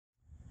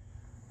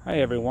Hi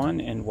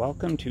everyone, and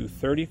welcome to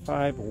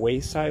 35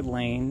 Wayside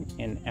Lane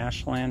in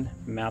Ashland,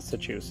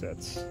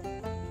 Massachusetts.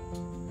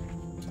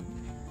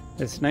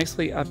 This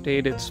nicely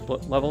updated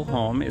split-level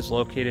home is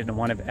located in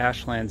one of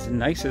Ashland's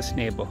nicest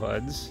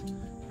neighborhoods,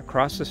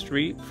 across the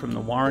street from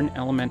the Warren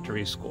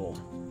Elementary School.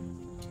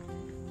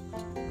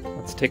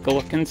 Let's take a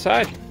look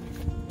inside.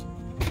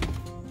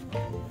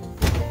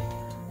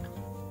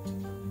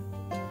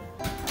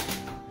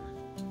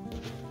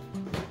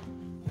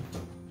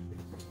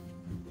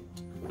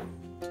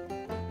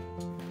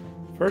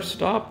 First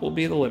stop will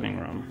be the living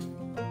room.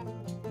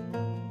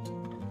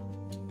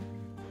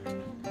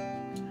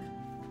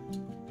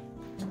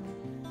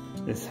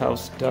 This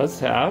house does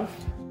have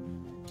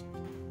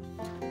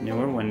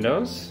newer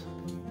windows,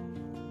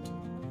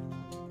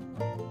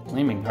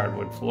 gleaming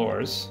hardwood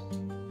floors,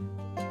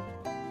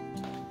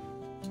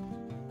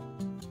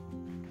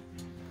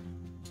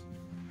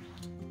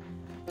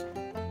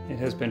 it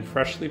has been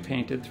freshly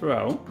painted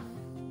throughout.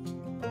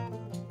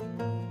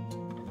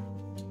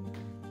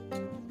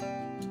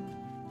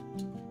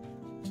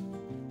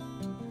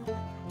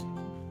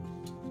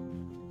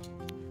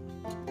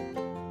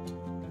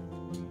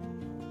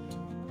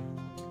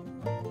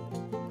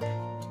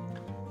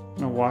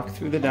 I'm going to walk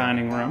through the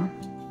dining room.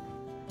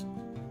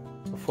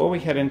 Before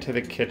we head into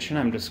the kitchen,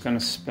 I'm just going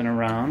to spin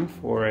around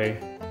for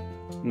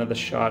another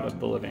shot of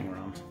the living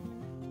room.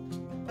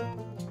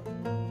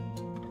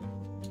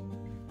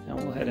 Now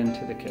we'll head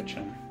into the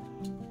kitchen.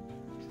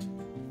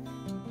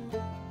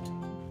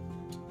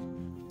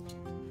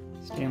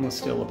 Stainless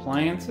steel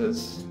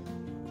appliances,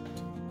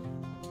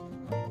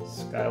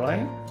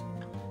 skylight,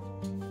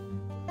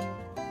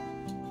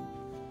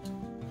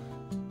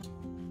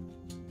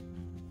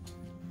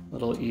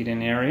 little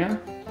eat-in area,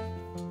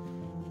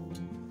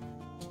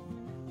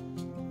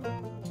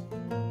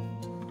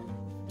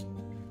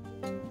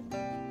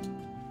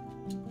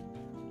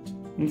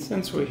 and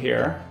since we're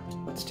here,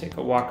 let's take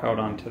a walk out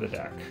onto the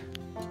deck.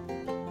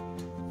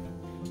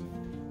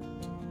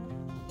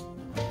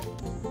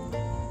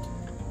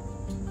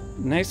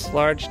 Nice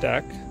large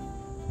deck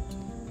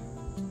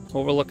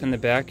overlooking the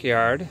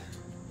backyard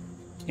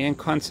and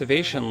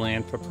conservation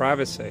land for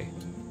privacy.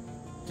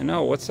 And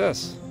oh, what's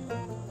this?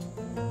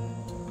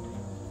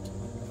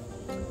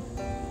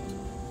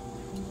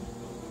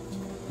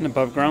 An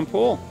above ground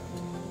pool.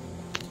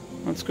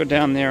 Let's go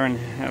down there and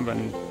have a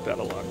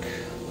better look.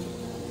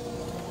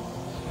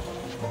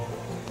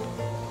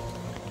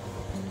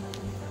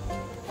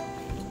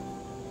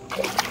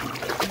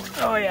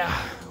 Oh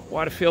yeah,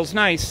 water feels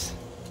nice.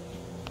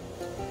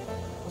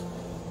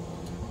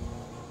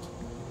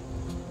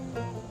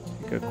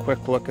 Take a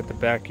quick look at the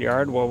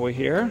backyard while we're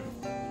here.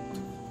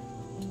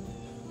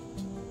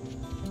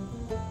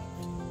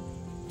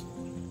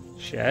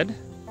 Shed.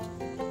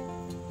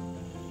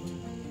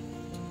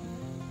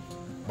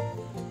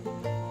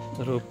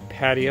 Little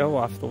patio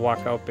off the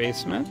walkout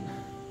basement.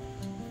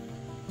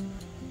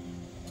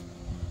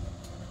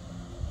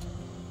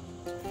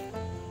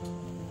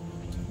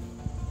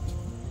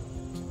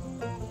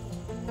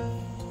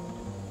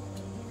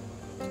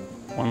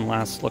 One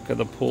last look at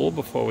the pool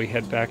before we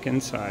head back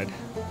inside.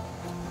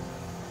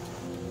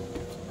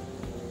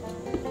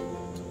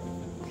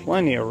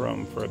 Plenty of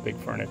room for a big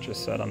furniture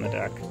set on the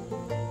deck.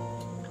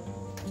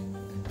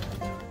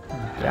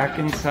 Back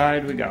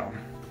inside we go.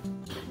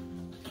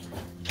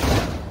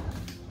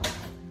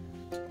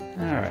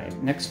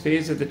 Alright, next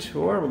phase of the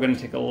tour, we're going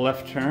to take a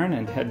left turn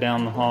and head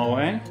down the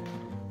hallway.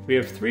 We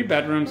have 3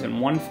 bedrooms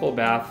and 1 full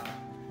bath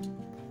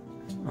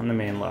on the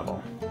main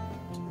level.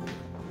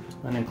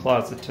 Linen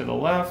closet to the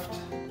left.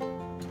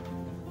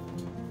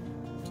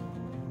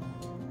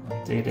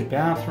 Dated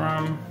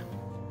bathroom.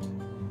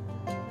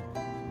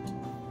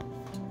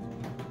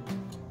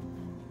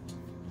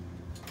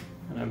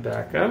 Gonna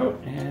back out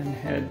and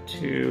head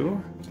to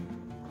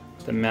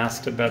the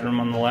master bedroom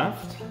on the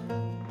left.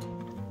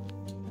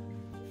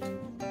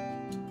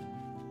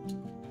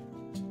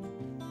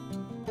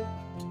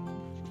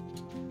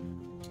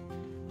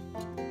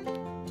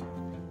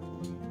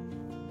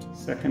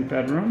 Second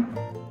bedroom.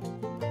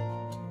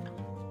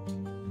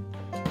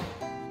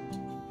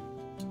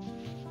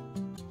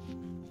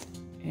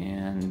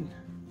 And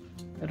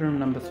bedroom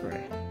number 3.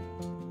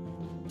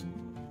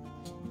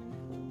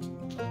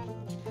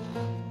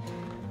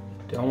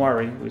 Don't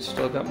worry, we've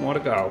still got more to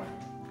go.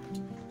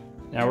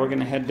 Now we're going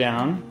to head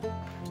down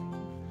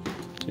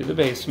to the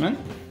basement,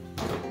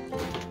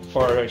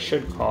 or I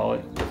should call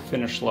it the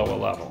finished lower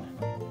level.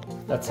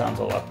 That sounds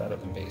a lot better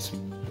than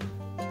basement.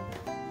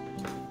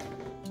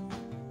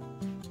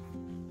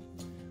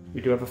 We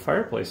do have a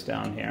fireplace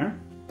down here.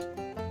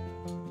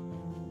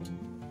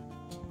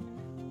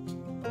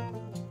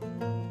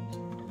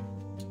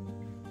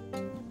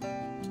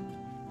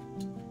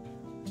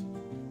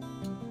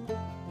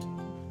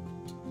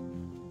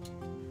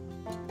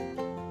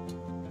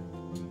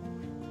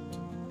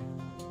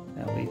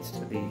 That leads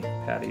to the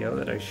patio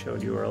that I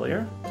showed you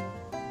earlier.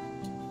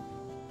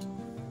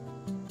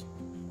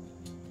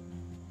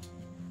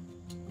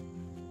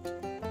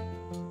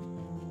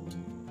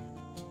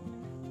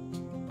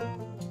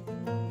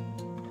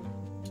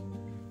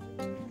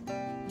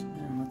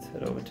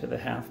 Head over to the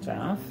half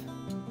bath.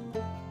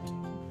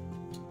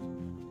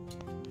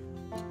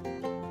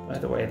 By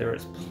the way, there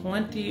is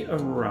plenty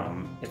of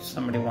room if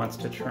somebody wants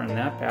to turn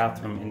that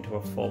bathroom into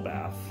a full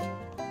bath,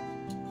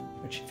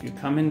 which if you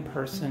come in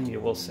person,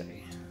 you will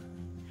see.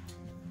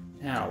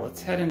 Now,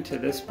 let's head into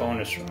this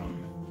bonus room.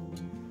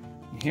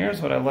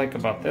 Here's what I like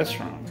about this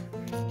room.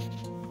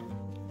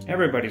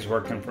 Everybody's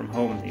working from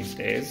home these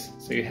days,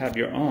 so you have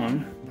your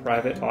own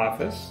private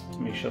office.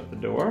 Let me shut the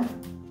door.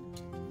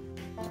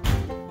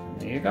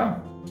 And there you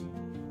go.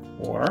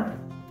 Or,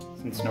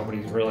 since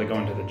nobody's really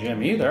going to the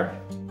gym either,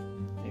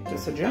 make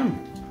this a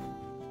gym.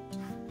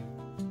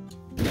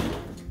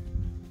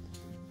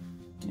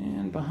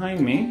 And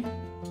behind me,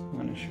 I'm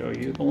going to show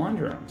you the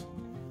laundry room.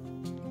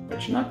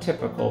 Which is not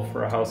typical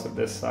for a house of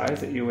this size,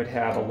 that you would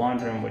have a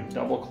laundry room with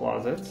double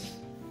closets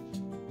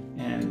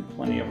and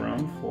plenty of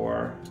room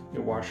for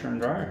your washer and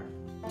dryer.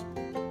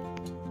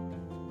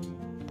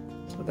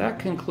 So that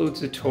concludes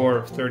the tour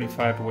of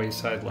 35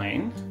 Wayside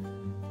Lane.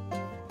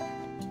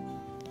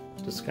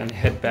 Just gonna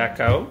head back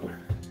out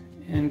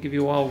and give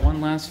you all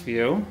one last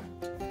view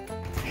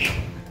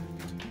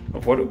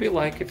of what it would be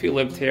like if you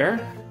lived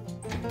here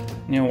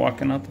and you're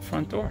walking out the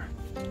front door.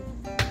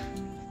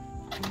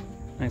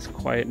 Nice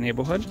quiet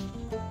neighborhood.